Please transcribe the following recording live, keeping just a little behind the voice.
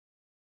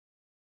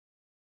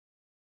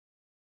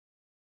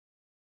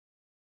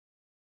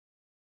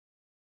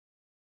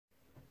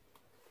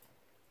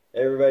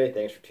Hey everybody,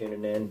 thanks for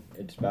tuning in.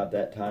 It's about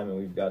that time and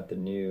we've got the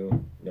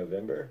new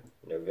November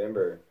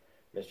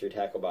mystery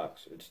tackle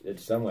box.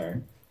 It's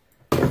somewhere.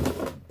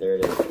 There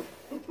it is.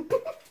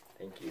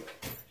 Thank you.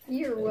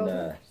 You're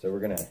welcome. So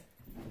we're gonna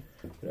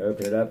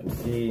open it up and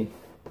see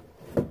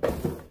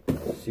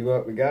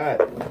what we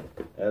got.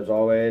 As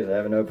always, I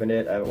haven't opened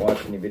it. I haven't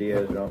watched any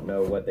videos. I don't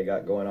know what they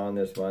got going on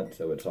this month,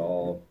 so it's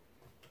all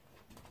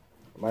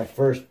my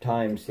first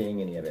time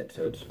seeing any of it.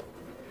 So it's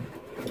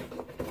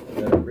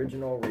an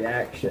original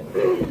reaction.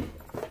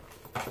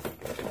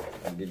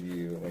 I'll give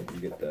you, you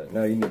get the,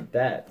 no, you get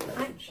that. That's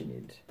what she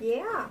needs.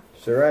 Yeah.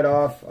 So right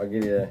off, I'll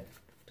give you,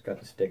 it's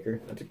got the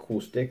sticker. That's a cool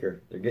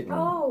sticker. They're getting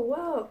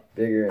whoa.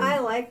 bigger and I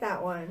like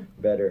that one.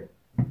 better.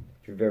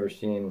 If you've ever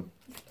seen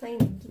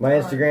Plain my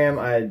Instagram,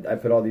 I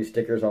put all these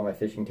stickers on my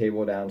fishing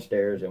table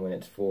downstairs, and when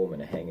it's full, I'm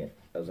going to hang it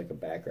as like a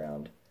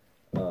background.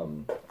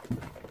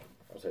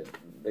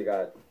 They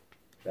got,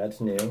 that's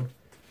new.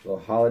 Little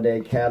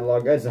holiday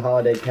catalog. That's a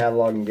holiday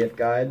catalog and gift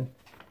guide.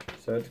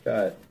 So it's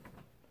got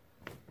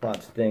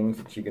lots of things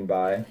that you can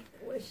buy.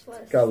 Wish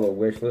list. It's got a little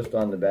wish list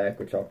on the back,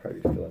 which I'll probably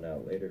be filling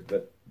out later.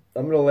 But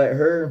I'm going to let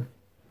her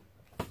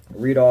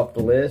read off the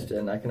list,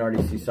 and I can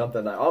already see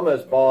something I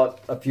almost bought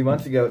a few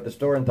months ago at the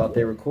store and thought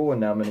they were cool,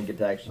 and now I'm going to get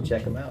to actually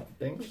check them out.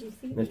 Thanks.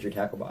 Mystery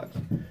Tackle Box.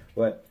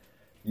 What?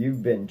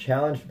 You've been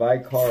challenged by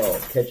Carl.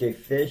 Catch a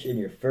fish in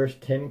your first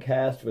 10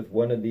 casts with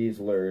one of these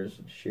lures.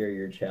 Share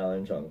your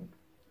challenge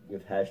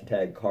with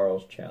hashtag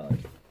Carl's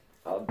Challenge.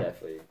 I'll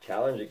definitely.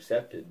 Challenge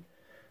accepted.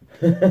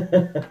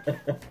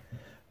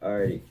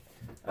 Alrighty.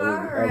 I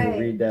will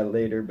read that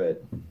later,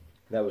 but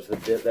that was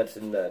that's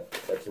in the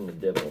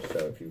dibble.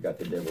 So if you've got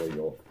the dibble,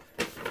 you'll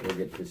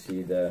get to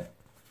see the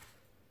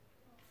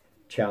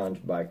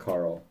challenge by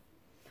Carl.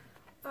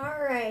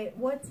 Alright,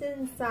 what's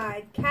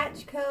inside?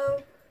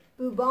 Catchco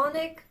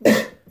Bubonic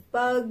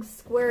Bug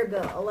Square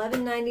Bill,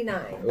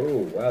 $11.99. Oh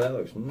wow, that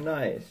looks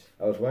nice.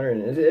 I was wondering,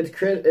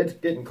 it's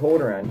getting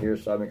cold around here,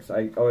 so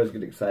I always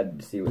get excited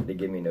to see what they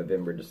give me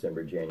November,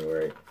 December,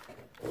 January.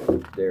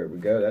 There we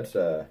go. That's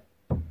probably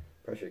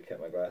should have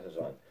kept my glasses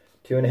on.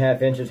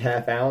 2.5 inches,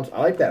 ½ ounce.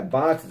 I like that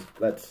box.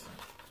 It's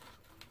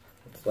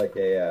like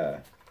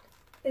a.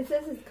 It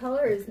says its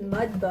color is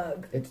mud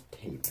bug. It's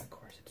taped, of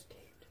course. It's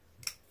taped.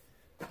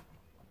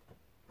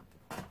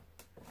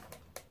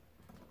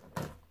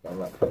 I'm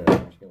not putting it.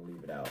 I'm just gonna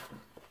leave it out.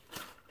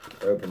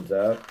 It opens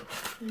up.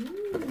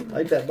 I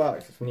like that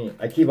box. It's neat.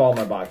 I keep all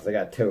my boxes. I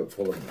got a tote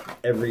full of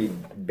every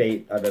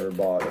bait I've ever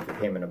bought. If it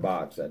came in a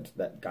box,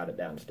 that got it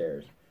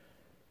downstairs.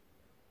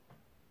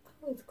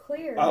 Oh, it's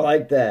clear. I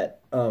like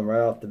that.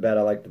 Right off the bat,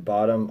 I like the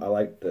bottom. I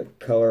like the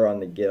color on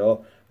the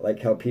gill. I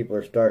like how people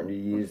are starting to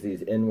use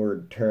these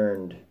inward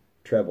turned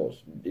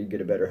trebles. You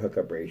get a better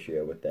hookup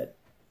ratio with that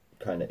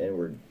kind of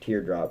inward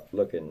teardrop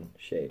looking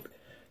shape.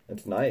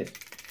 It's nice.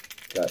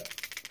 Got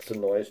some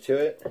noise to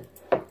it.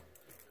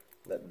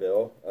 That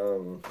bill.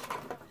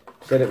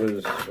 Said it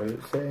was, what did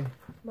it say?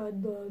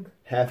 Mud bug.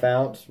 ½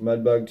 ounce,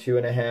 mud bug,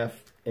 2.5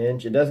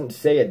 inch. It doesn't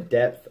say a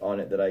depth on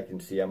it that I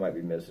can see. I might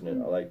be missing it.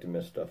 I like to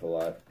miss stuff a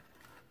lot.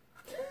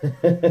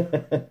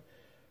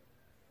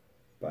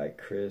 By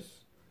Chris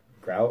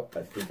Grout.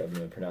 I think I'm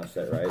going to pronounce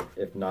that right.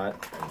 If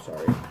not, I'm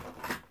sorry.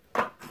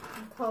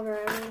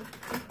 Colorado.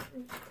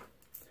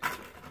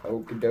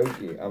 Okie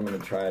dokie. I'm going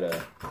to try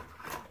to...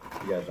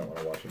 You guys don't want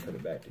to watch me put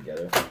it back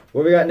together.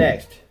 What we got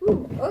next?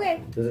 Ooh,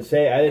 okay. Does it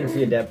say? I didn't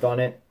see a depth on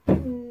it.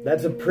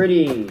 That's a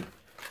pretty...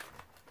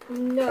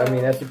 No. I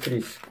mean, that's a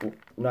pretty...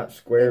 not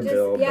square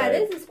bill. Yeah,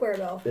 it is a square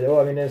bill. Well,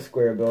 I mean, it is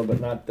square bill, but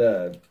not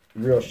the...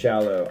 real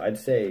shallow. I'd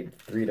say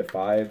 3 to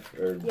 5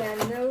 or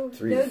no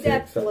 3 to 6,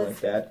 depth something like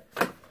that.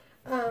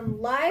 Live.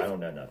 I don't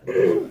know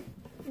nothing.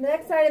 The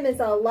next item is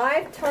a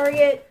live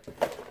target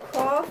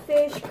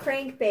crawfish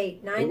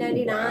crankbait,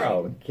 $9.99.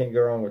 Wow, can't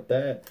go wrong with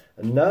that.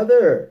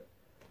 Another.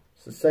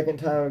 It's the second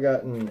time I've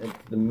gotten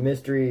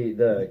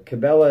the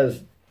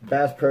Cabela's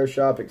Bass Pro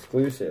Shop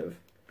exclusive.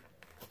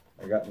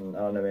 I don't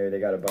know, maybe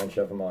they got a bunch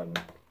of them on.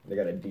 They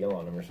got a deal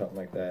on them or something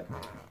like that.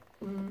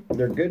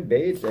 They're good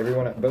baits. Both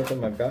of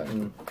them I've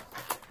gotten.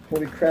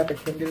 Holy crap, I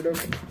can't get it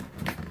open.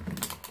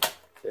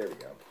 There we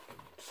go.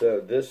 So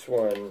this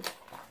one,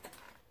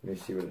 let me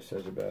see what it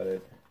says about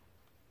it.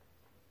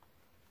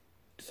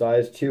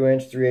 Size 2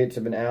 inch, 3/8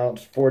 of an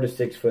ounce, 4 to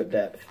 6 foot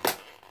depth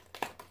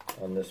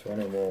on this one.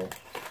 And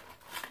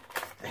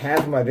half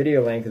of my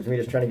video length is me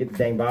just trying to get the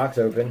dang box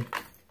open.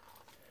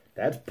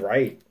 That's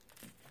bright.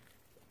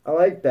 I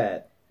like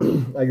that.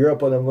 I grew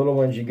up on them little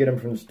ones. You get them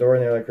from the store,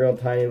 and they're like real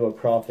tiny little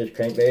crawfish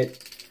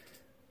crankbait.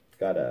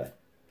 Got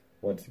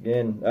once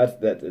again,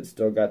 it's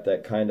still got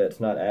that kind of. It's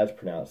not as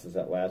pronounced as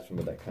that last one,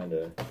 but that kind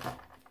of.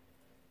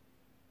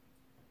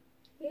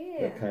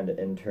 Yeah. That kind of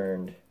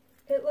interned.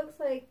 It looks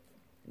like.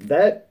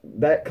 That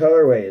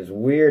colorway is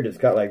weird. It's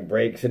got like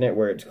breaks in it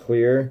where it's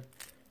clear.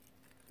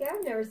 Yeah,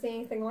 I've never seen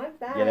anything like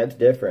that. Yeah, that's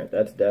different.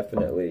 That's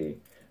definitely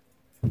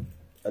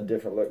a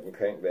different looking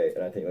crankbait,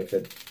 and I think like I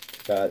said,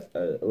 it's got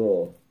a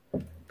little.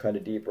 Kind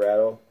of deep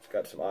rattle. It's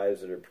got some eyes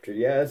that are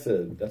protruding. Yeah,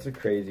 that's a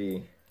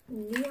crazy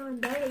Neon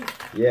bait.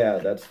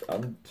 Yeah,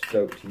 I'm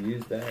stoked to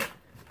use that.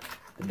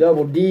 The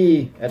double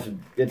D,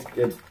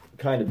 it's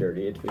kind of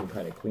dirty. It's been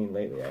kind of clean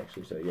lately,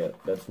 actually. So yeah,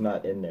 that's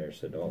not in there.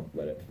 So don't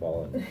let it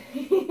fall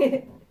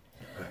in.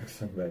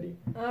 Somebody.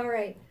 All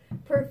right.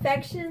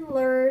 Perfection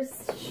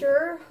Lures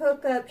Sure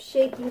Hookup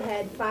Shaky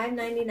Head,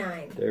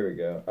 $5.99. There we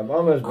go. I've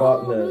almost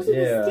bought those those. are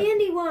Yeah. the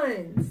standy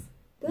ones.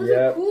 Those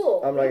are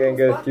cool. I'm not gonna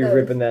go through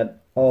ripping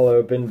that all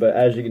open, but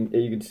as you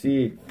can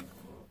see,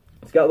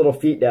 it's got little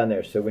feet down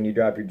there. So when you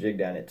drop your jig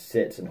down, it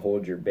sits and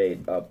holds your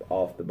bait up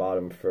off the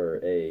bottom for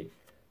a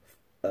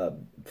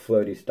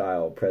floaty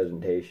style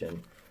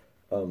presentation.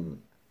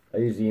 I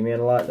use the E-Man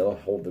a lot. They'll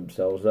hold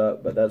themselves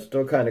up, but that's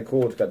still kind of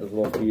cool. It's got those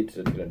little feet, so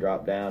it's gonna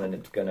drop down and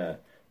it's gonna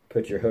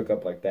put your hook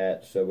up like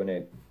that. So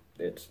when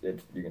it's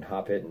you can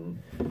hop it and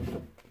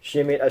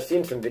shimmy it. I've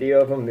seen some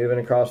video of them moving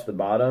across the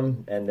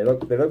bottom, and they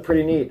look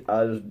pretty neat.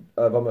 I've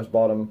almost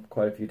bought them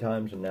quite a few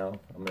times, and now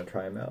I'm gonna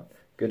try them out.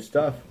 Good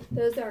stuff.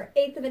 Those are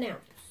 1/8 of an ounce.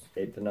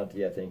 1/8 of an ounce.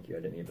 Yeah, thank you. I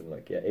didn't even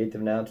look. Yeah, 1/8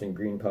 of an ounce in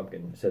green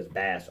pumpkin. It says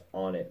bass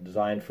on it.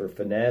 Designed for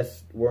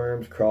finesse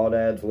worms,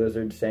 crawdads,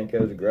 lizards,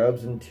 senkos,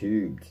 grubs, and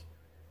tubes.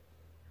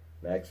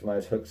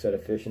 Maximize hook set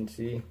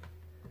efficiency.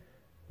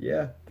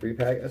 Yeah,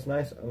 3-pack. That's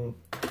nice. I'm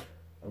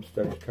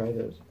stoked to try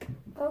those.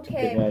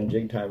 Okay. Getting on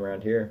jig time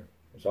around here.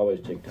 It's always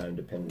jig time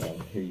depending on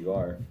who you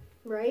are.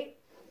 Right.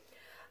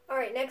 All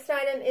right. Next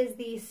item is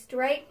the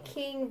Strike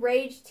King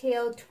Rage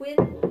Tail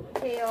Twin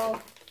Tail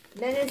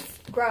Menace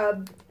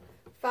Grub,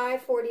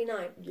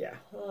 $5.49. Yeah.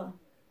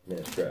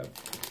 Menace grub.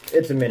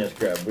 It's a menace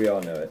grub. We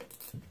all know it.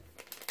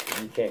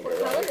 You can't go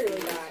What wrong. color do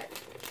we got?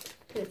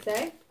 Did it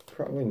say?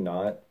 Probably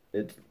not.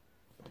 It's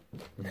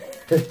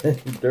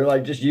they're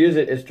like, just use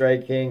it. It's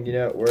Strike King. You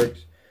know it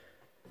works.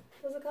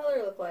 What's the color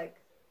look like?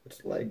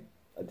 It's like,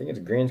 I think it's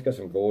green. It's got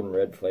some gold and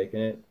red flake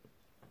in it.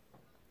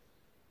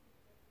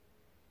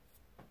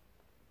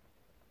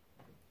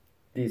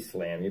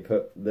 D-slam. You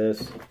put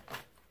this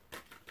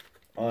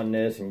on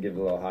this and give it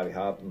a little hobby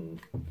hop, and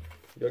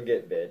you'll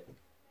get bit.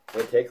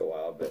 It'll take a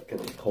while, but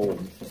because it's cold.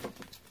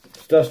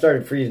 Stuff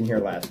started freezing here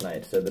last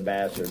night, so the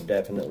bass are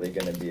definitely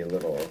going to be a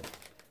little.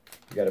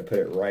 You got to put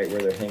it right where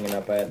they're hanging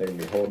up at. They're going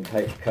to be holding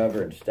tight to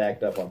cover and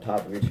stacked up on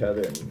top of each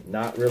other and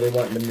not really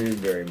wanting to move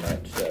very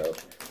much. So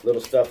little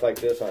stuff like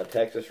this on a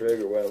Texas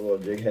rig or one of the little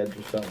jig heads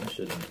or something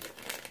should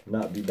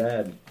not be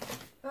bad.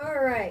 All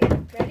right.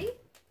 Ready?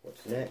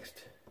 What's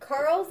next?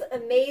 Carl's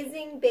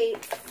Amazing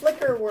Baits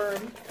Flicker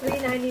Worm,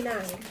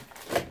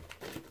 $3.99.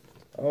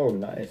 Oh,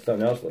 nice.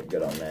 Something else looked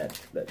good on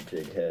that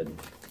jig head.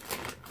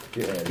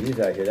 Get one of these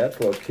out here. That's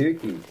a little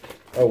kooky.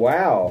 Oh,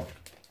 wow.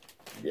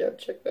 Yeah,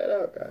 check that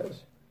out,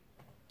 guys.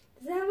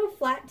 Does it have a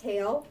flat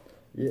tail?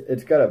 Yeah,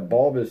 it's got a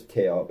bulbous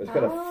tail. It's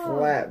got a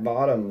flat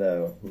bottom,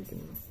 though. You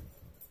can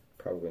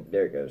probably...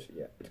 There it goes.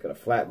 Yeah, it's got a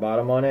flat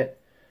bottom on it.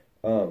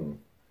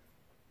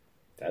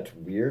 That's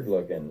weird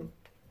looking.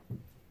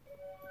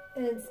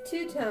 And it's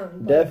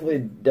two-tone.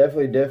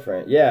 Definitely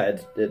different. Yeah,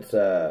 it's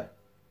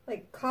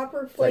like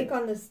copper flake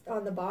like,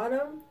 on the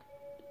bottom.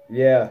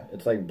 Yeah,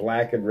 it's like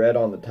black and red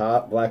on the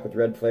top, black with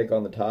red flake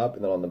on the top,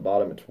 and then on the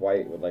bottom it's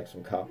white with like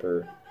some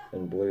copper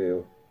and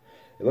blue.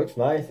 It looks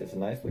nice. It's a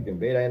nice looking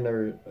bait.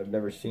 I've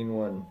never seen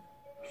one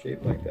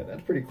shaped like that.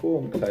 That's pretty cool.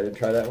 I'm excited to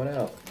try that one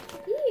out.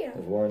 Yeah.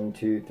 There's 1,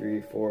 2,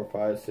 3, 4,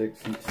 5,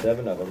 6,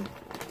 7 of them.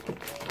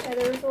 Yeah,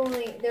 there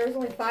was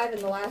only 5 in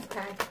the last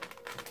pack.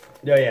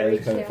 Oh yeah,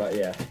 there's kind of 5.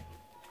 Yeah.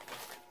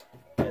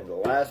 And the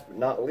last but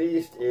not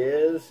least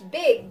is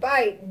Big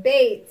Bite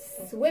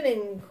Baits Swim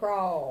and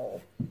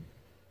Crawl.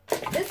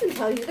 This will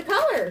tell you the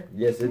color.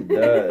 Yes, it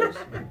does.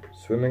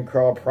 Swim and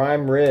Crawl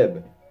Prime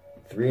Rib,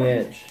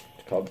 3-inch.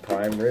 It's called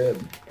Prime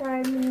Rib.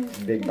 Prime.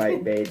 Big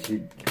Bite Baits.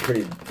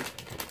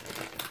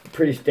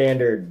 Pretty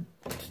standard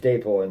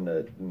staple in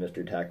the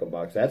Mr. Tackle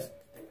box. That's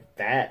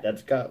fat.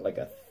 That's got like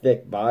a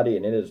thick body,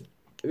 and it is.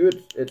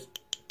 It's.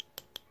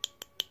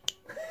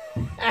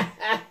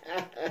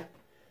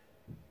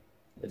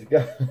 It's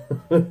got.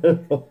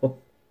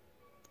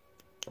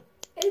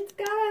 It's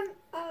got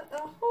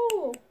a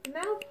hole,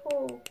 mouth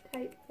hole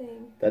type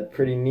thing. That's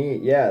pretty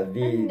neat. Yeah, I've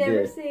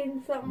never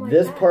seen something like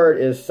this that. This part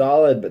is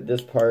solid, but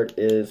this part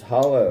is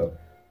hollow.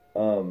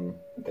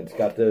 It's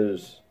got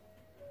those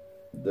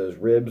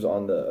ribs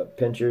on the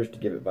pinchers to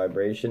give it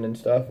vibration and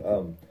stuff.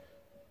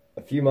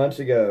 A few months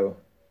ago,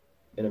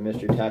 in a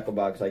Mr. Tackle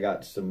box, I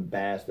got some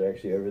bass. They're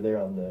actually over there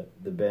on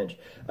the bench.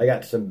 I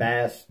got some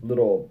bass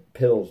little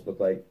pills, look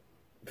like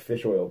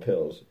fish oil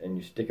pills, and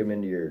you stick them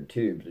into your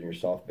tubes and your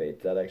soft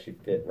baits. That actually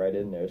fit right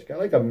in there. It's got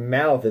like a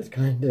mouth. It's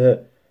kind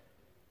of...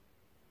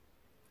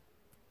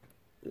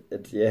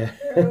 yeah.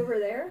 They're over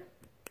there?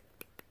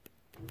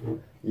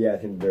 Yeah, I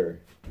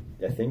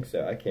think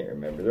so. I can't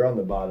remember. They're on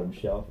the bottom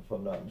shelf, if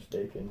I'm not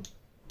mistaken.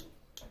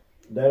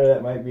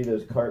 That might be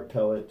those carp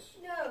pellets.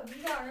 No,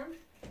 you got them.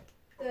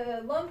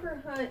 The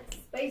Lunker Hunt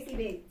Spicy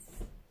Baits.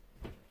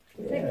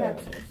 Yeah.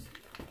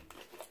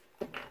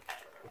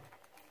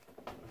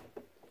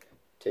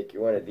 Take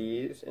you one of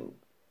these and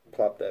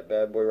plop that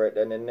bad boy right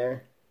down in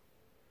there.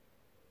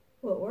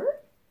 Lower.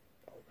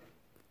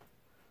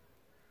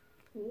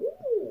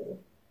 Ooh.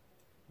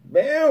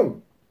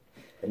 Boom!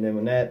 And then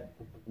when that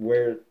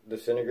where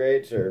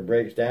disintegrates or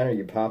breaks down or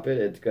you pop it,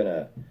 it's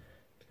gonna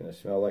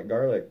smell like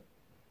garlic.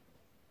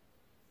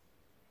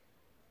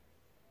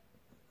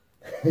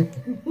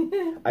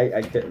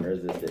 I couldn't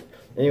resist it.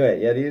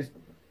 Anyway, yeah, these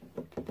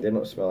they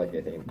don't smell like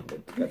anything.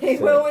 They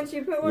will once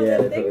you put one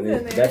of the things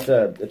in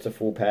there. It's a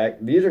full pack.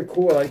 These are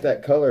cool. I like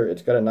that color.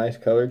 It's got a nice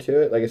color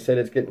to it. Like I said,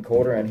 it's getting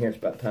cold around here. It's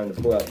about time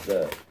to pull out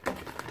the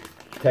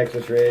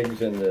Texas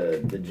rigs and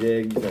the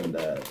jigs and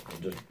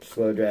just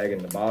slow dragging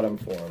the bottom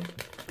for them.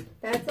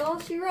 That's all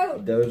she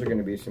wrote. Those are going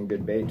to be some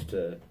good baits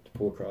to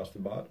pull across the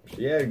bottom. So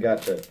yeah, we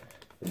got the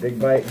big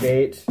bite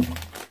baits,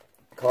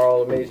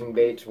 Carl Amazing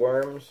Baits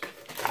worms.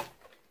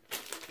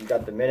 You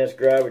got the Menace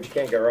Grub, which you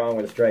can't go wrong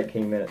with the Strike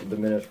King. The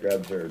Menace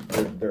Grubs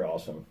they're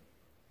awesome.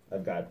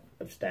 I've got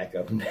a stack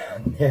of them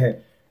down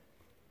there.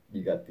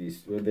 You got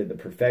these, the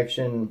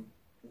Perfection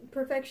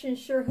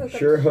Sure Hookup.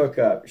 Sure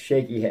Hookup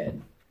Shaky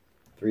Head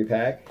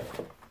 3-pack.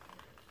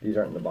 These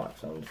aren't in the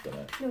box, so I'm just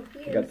gonna. No,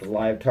 you got the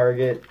Live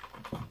Target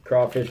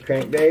Crawfish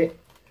Crankbait.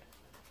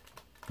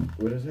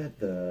 What is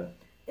that?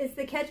 It's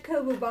the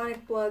Catchco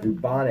Bubonic Bug.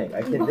 Bubonic.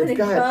 Bubonic it's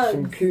got bugs.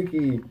 some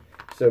kooky.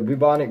 So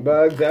bubonic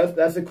bugs,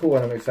 that's a cool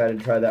one. I'm excited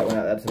to try that one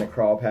out. That's in a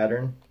crawl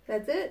pattern.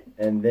 That's it.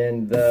 And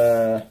then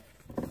the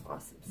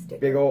awesome sticker.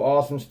 Big old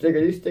awesome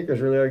sticker. These stickers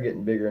really are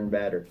getting bigger and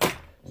badder.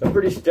 So I'm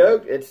pretty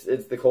stoked. It's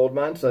the cold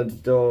month, so I'm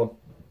still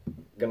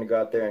gonna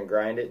go out there and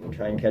grind it and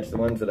try and catch the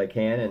ones that I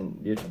can. And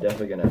these are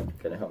definitely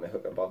gonna help me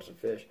hook up on some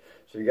fish.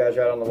 So you guys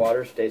are out on the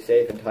water, stay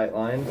safe and tight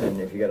lines. And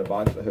if you got a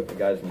box, I hope you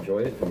guys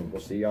enjoy it. And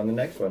we'll see you on the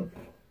next one.